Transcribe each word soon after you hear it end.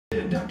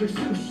I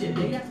pursue shit.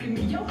 They asking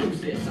me, yo, who's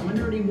this? I'm a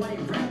nerdy white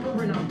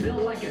rapper and I'm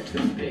built like a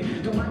toothpick.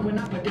 Don't mind when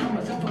I put down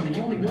myself, I'm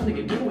the only one that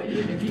can do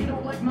it. If you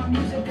don't like my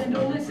music, then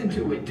don't listen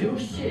to it. Do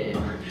shit.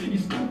 You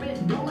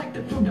stupid, don't like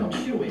the food, don't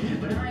chew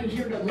it. But I ain't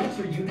here to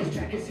lecture you, this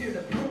track is here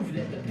to prove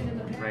that the pin in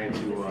the past. Ready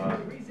to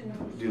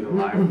do the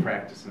live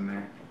practice in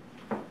there.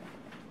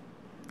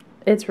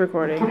 It's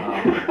recording. Okay,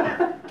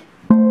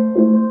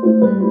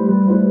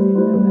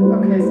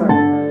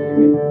 sorry.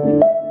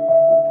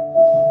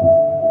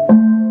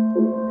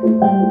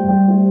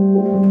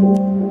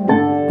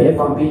 If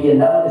I'm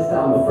being honest,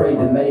 I'm afraid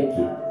to make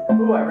it.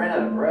 Ooh, I ran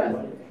out of breath.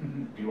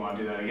 Do you want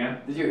to do that again?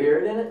 Did you hear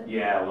it in it?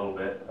 Yeah, a little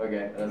bit.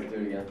 Okay, let's do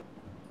it again.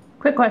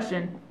 Quick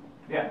question.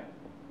 Yeah.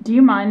 Do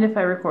you mind if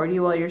I record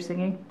you while you're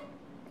singing?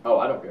 Oh,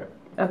 I don't care.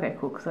 Okay,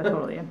 cool, because I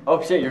totally am.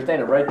 Oh shit, you're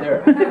standing right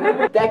there.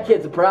 That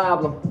kid's a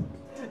problem.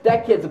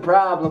 That kid's a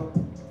problem.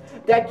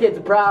 That kid's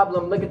a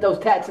problem. Look at those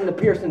tats and the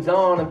piercings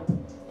on him.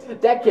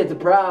 That kid's a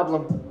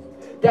problem.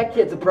 That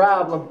kid's a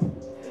problem.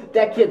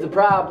 That kid's a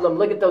problem.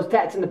 Look at those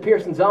tats and the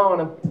piercings on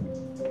him.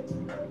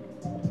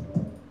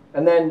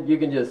 And then you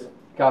can just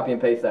copy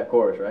and paste that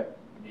chorus, right?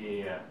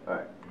 Yeah.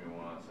 Alright. Give me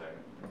 1 second.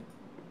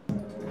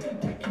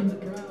 That kid's a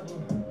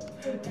problem.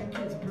 That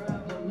kid's a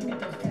problem. Look at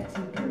those tats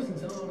and the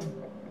piercings on him.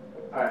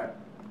 Alright.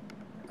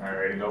 Alright,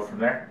 ready to go from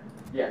there?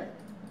 Yeah.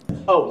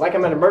 Oh, like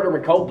I'm in a murder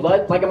in cold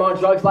blood? Like I'm on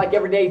drugs, like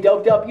every day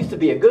doped up? Used to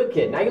be a good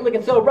kid, now you're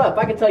looking so rough.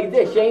 I can tell you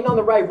this, you ain't on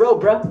the right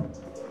road, bruh.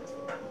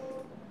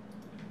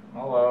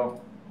 Hello.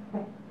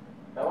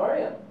 How are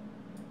you?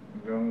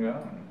 I'm doing good.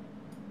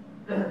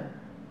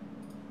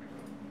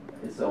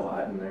 It's so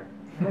hot in there.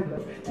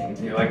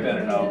 You like that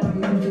or no?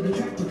 Did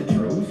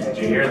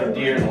you hear the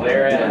deer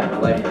glare at Yeah, I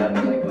like that.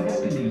 What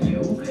happened to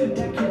you?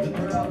 That kid's a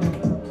problem.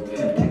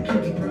 That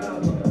kid's a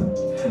problem.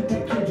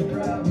 That kid's a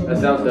problem. That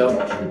sounds dope.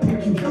 That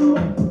kid's a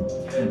problem.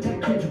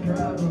 That kid's a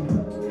problem.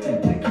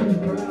 That kid's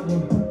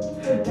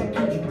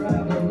a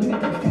problem. Look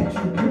at those tats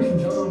and the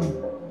piercings on him.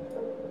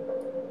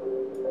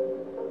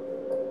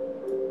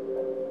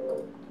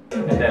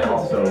 And then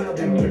also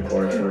in the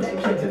chorus where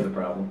that kid's a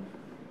problem.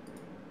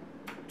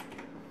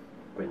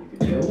 But you could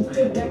do.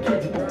 That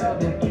kid's a problem.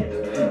 That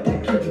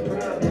kid's a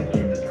problem.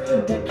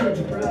 That kid's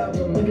a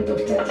problem. Look at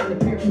those tats and the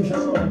piercings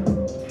on him.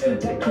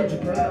 That kid's a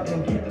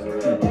problem. That kid's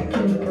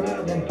a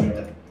problem.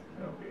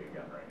 That'll be a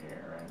gun right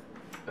here, right?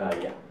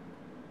 Yeah.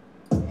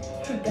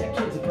 That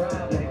kid's a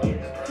problem. That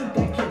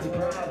kid's a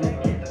problem.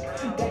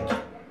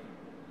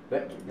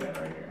 That Gun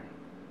right here.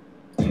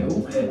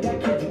 That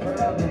kid's a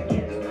problem. That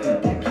kid's a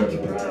problem.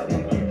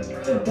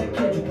 That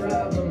kid's a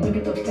problem. Look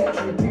at those tats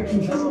and the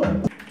piercings on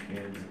him.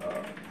 Kid's a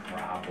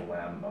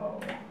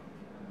problemo.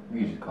 We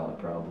should call it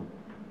problem.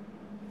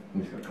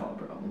 I'm just gonna call it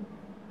problem.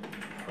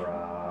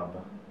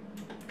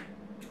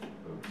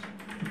 Oops.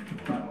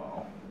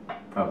 Lemo.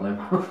 Problem.